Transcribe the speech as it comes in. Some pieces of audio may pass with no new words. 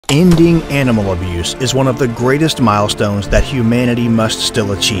Ending animal abuse is one of the greatest milestones that humanity must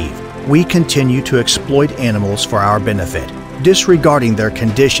still achieve. We continue to exploit animals for our benefit, disregarding their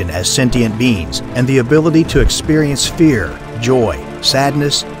condition as sentient beings and the ability to experience fear, joy,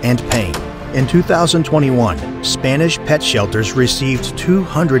 sadness, and pain. In 2021, Spanish pet shelters received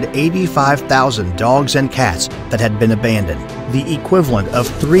 285,000 dogs and cats that had been abandoned, the equivalent of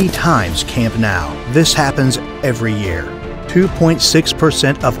 3 times Camp Now. This happens every year.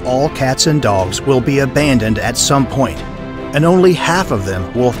 2.6% of all cats and dogs will be abandoned at some point, and only half of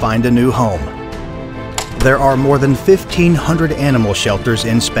them will find a new home. There are more than 1,500 animal shelters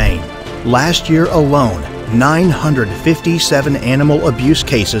in Spain. Last year alone, 957 animal abuse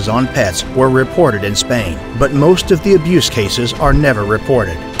cases on pets were reported in Spain, but most of the abuse cases are never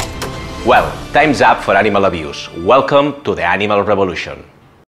reported. Well, time's up for animal abuse. Welcome to the animal revolution.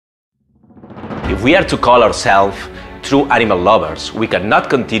 If we are to call ourselves true animal lovers, we cannot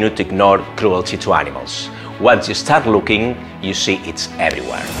continue to ignore cruelty to animals. Once you start looking, you see it's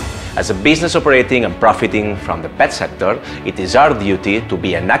everywhere. As a business operating and profiting from the pet sector, it is our duty to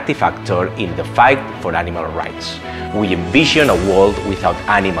be an active actor in the fight for animal rights. We envision a world without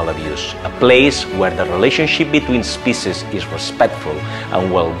animal abuse, a place where the relationship between species is respectful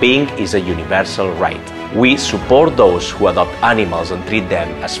and well-being is a universal right. We support those who adopt animals and treat them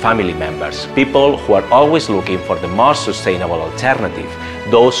as family members, people who are always looking for the most sustainable alternative,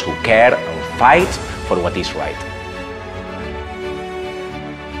 those who care and fight for what is right.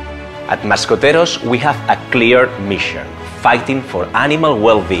 At Mascoteros, we have a clear mission, fighting for animal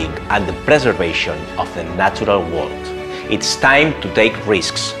well-being and the preservation of the natural world. It's time to take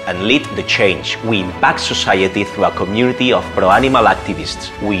risks and lead the change. We impact society through a community of pro-animal activists.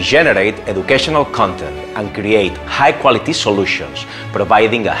 We generate educational content and create high-quality solutions,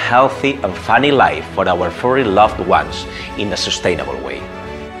 providing a healthy and funny life for our furry loved ones in a sustainable way.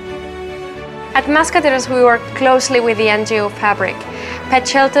 At Mascoteros, we work closely with the NGO Fabric. Pet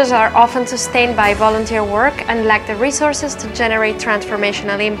shelters are often sustained by volunteer work and lack the resources to generate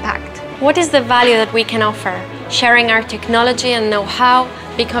transformational impact. What is the value that we can offer? Sharing our technology and know-how,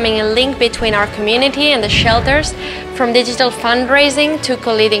 becoming a link between our community and the shelters, from digital fundraising to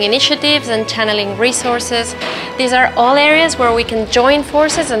co-leading initiatives and channeling resources. These are all areas where we can join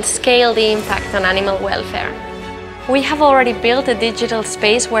forces and scale the impact on animal welfare. We have already built a digital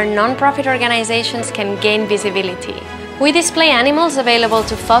space where non-profit organizations can gain visibility. We display animals available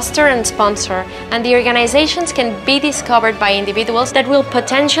to foster and sponsor, and the organizations can be discovered by individuals that will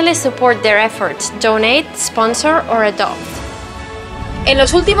potentially support their efforts, donate, sponsor or adopt. En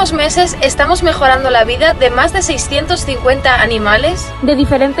los últimos meses estamos mejorando la vida de más de 650 animales de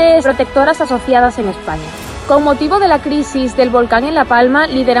diferentes protectoras asociadas en España. Con motivo de la crisis del volcán en La Palma,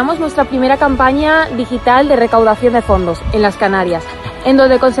 lideramos nuestra primera campaña digital de recaudación de fondos en las Canarias, en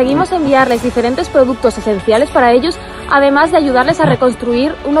donde conseguimos enviarles diferentes productos esenciales para ellos, además de ayudarles a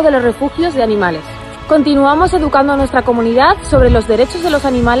reconstruir uno de los refugios de animales. Continuamos educando a nuestra comunidad sobre los derechos de los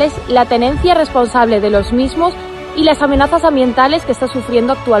animales, la tenencia responsable de los mismos y las amenazas ambientales que está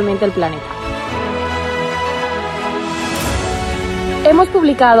sufriendo actualmente el planeta. Hemos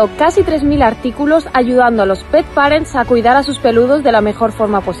publicado casi 3.000 artículos ayudando a los pet parents a cuidar a sus peludos de la mejor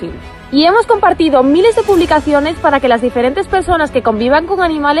forma posible. Y hemos compartido miles de publicaciones para que las diferentes personas que convivan con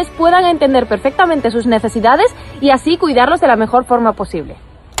animales puedan entender perfectamente sus necesidades y así cuidarlos de la mejor forma posible.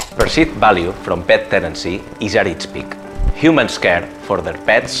 Perceived value from pet tenancy is at its peak. Humans care for their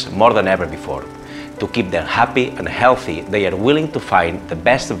pets more than ever before. To keep them happy and healthy, they are willing to find the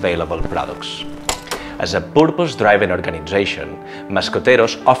best available products. As a purpose-driven organization,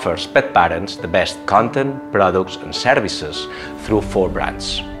 Mascoteros offers pet parents the best content, products and services through 4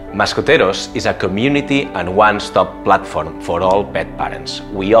 brands. Mascoteros is a community and one-stop platform for all pet parents.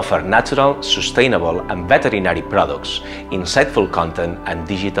 We offer natural, sustainable and veterinary products, insightful content and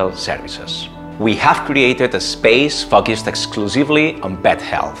digital services. We have created a space focused exclusively on pet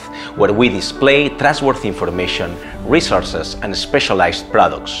health, where we display trustworthy information, resources and specialized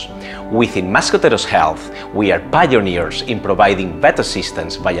products. Within Mascoteros Health, we are pioneers in providing vet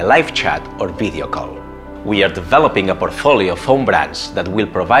assistance via live chat or video call. We are developing a portfolio of home brands that will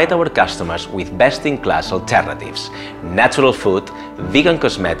provide our customers with best-in-class alternatives, natural food, vegan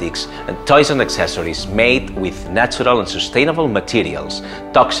cosmetics, and toys and accessories made with natural and sustainable materials,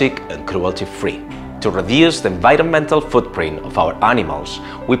 toxic and cruelty-free. To reduce the environmental footprint of our animals,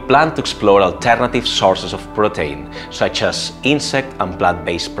 we plan to explore alternative sources of protein, such as insect and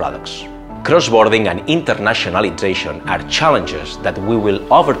plant-based products. Cross-border and internationalization are challenges that we will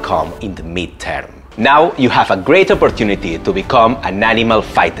overcome in the mid-term. Now you have a great opportunity to become an animal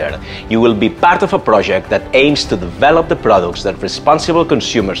fighter. You will be part of a project that aims to develop the products that responsible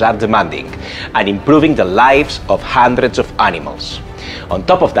consumers are demanding and improving the lives of hundreds of animals. On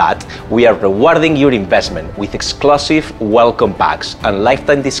top of that, we are rewarding your investment with exclusive welcome packs and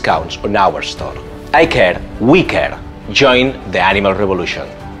lifetime discounts on our store. I care, we care. Join the animal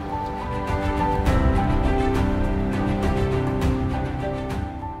revolution.